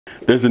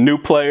There's a new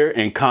player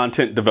in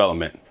content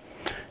development.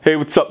 Hey,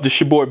 what's up? This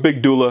is your boy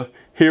Big Dula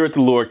here at the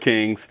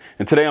Lorekings,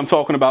 and today I'm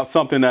talking about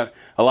something that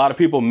a lot of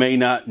people may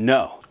not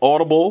know.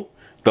 Audible,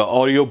 the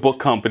audiobook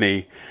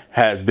company,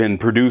 has been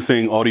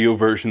producing audio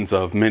versions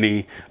of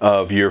many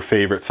of your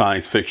favorite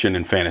science fiction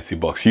and fantasy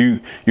books. You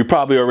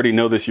probably already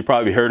know this. You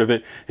probably heard of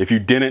it. If you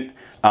didn't,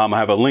 I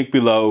have a link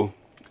below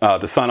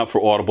to sign up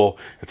for Audible.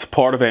 It's a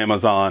part of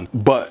Amazon.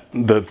 But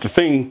the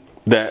thing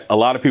that a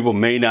lot of people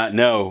may not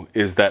know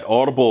is that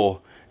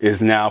Audible is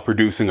now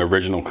producing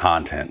original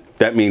content.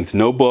 That means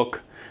no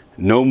book,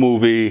 no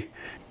movie.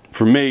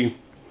 For me,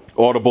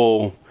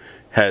 Audible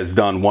has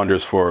done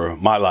wonders for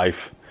my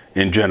life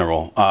in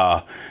general.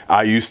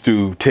 I used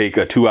to take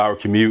a 2-hour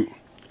commute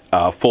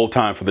full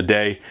time for the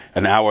day,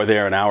 an hour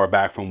there, an hour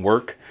back from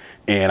work.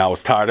 And I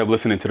was tired of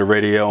listening to the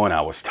radio, and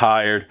I was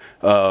tired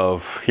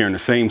of hearing the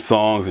same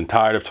songs, and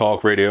tired of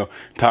talk radio,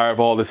 tired of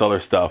all this other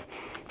stuff.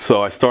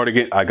 So I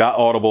got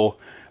Audible,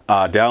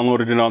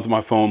 downloaded it onto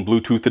my phone,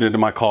 Bluetoothed it into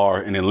my car,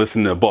 and then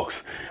listened to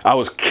books. I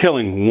was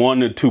killing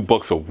 1 to 2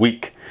 books a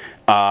week.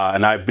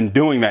 And I've been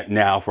doing that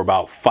now for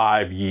about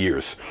 5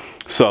 years.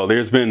 So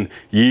there's been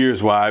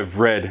years where I've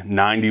read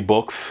 90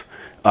 books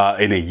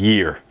in a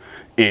year.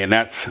 And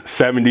that's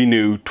 70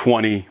 new,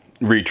 20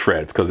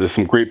 retreads, because there's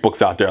some great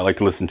books out there I like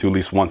to listen to at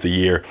least once a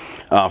year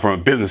from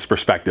a business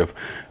perspective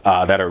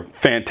that are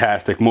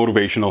fantastic,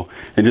 motivational,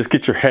 and just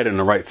get your head in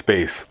the right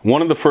space.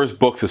 One of the first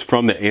books is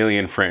from the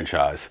Alien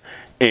franchise.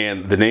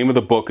 And the name of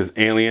the book is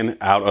Alien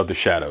Out of the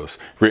Shadows,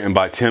 written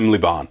by Tim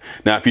Lebbon.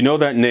 Now, if you know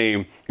that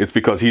name, it's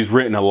because he's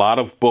written a lot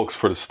of books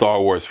for the Star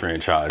Wars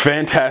franchise.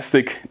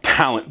 Fantastic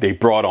talent they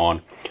brought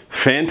on,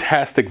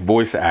 fantastic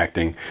voice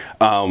acting.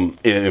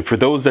 And for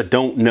those that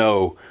don't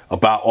know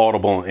about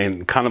Audible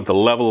and kind of the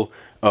level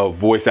of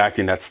voice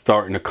acting that's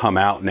starting to come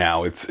out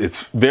now, it's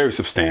very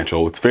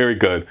substantial. It's very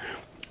good.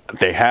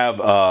 They have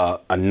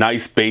a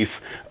nice base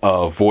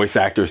of voice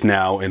actors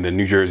now in the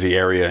New Jersey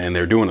area, and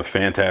they're doing a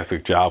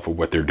fantastic job for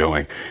what they're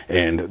doing.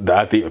 And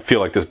I feel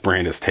like this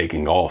brand is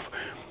taking off.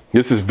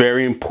 This is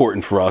very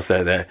important for us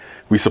that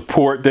we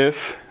support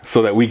this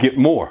so that we get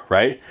more,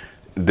 right?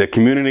 The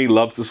community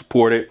loves to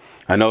support it.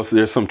 I know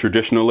there's some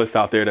traditionalists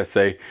out there that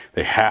say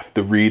they have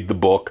to read the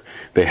book.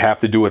 They have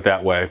to do it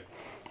that way.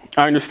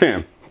 I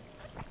understand.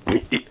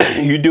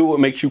 You do what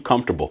makes you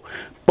comfortable.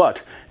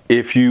 But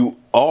if you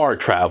are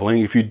traveling,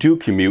 if you do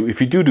commute, if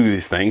you do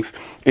these things,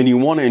 and you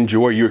want to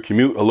enjoy your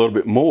commute a little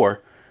bit more,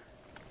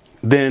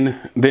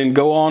 then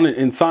go on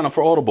and sign up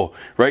for Audible.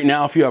 Right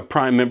now, if you have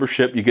Prime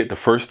membership, you get the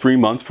first 3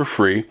 months for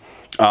free.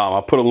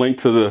 I'll put a link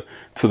to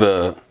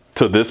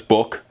this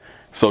book,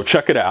 so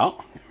check it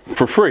out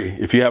for free.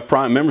 If you have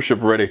Prime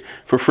membership already,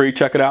 for free,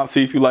 check it out,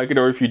 see if you like it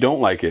or if you don't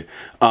like it.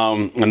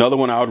 Another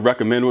one I would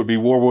recommend would be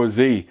World War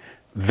Z.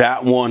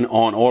 That one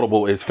on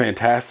Audible is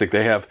fantastic.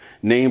 They have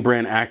name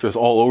brand actors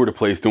all over the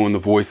place doing the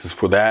voices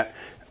for that.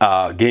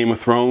 Game of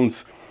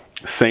Thrones,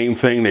 same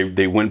thing.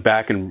 They went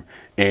back and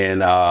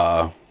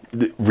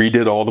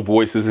redid all the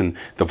voices and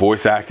the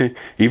voice acting.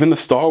 Even the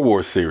Star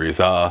Wars series,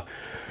 all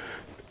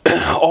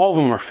of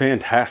them are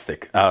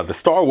fantastic. The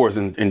Star Wars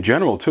in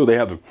general too, they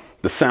have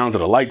the sounds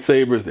of the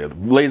lightsabers, they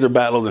have the laser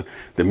battles, and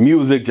the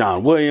music,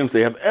 John Williams,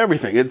 they have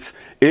everything. It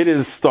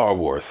is Star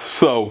Wars.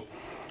 So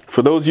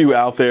for those of you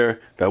out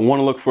there that want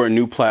to look for a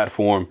new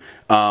platform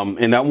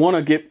and that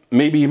want to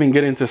maybe even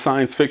get into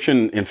science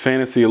fiction and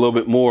fantasy a little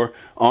bit more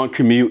on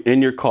commute,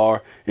 in your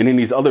car, and in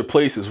these other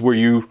places where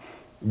you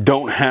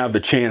don't have the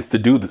chance to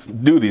do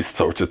these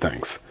sorts of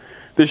things.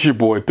 This is your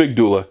boy Big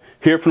Dula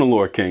here from the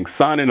Lorekings,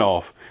 signing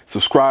off.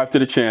 Subscribe to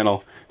the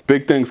channel.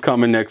 Big things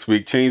coming next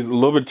week. A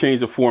little bit of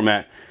change of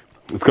format.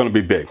 It's going to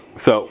be big.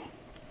 So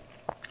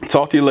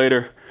talk to you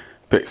later.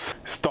 Peace.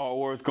 Star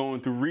Wars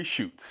going through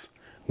reshoots.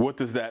 What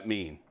does that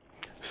mean?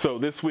 So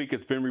this week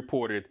it's been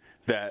reported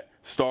that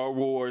Star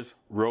Wars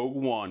Rogue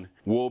One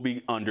will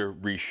be under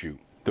reshoot.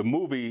 The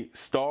movie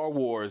Star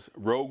Wars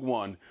Rogue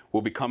One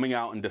will be coming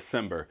out in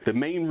December. The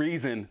main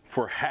reason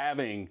for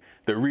having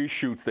the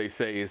reshoots, they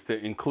say, is to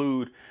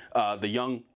include the young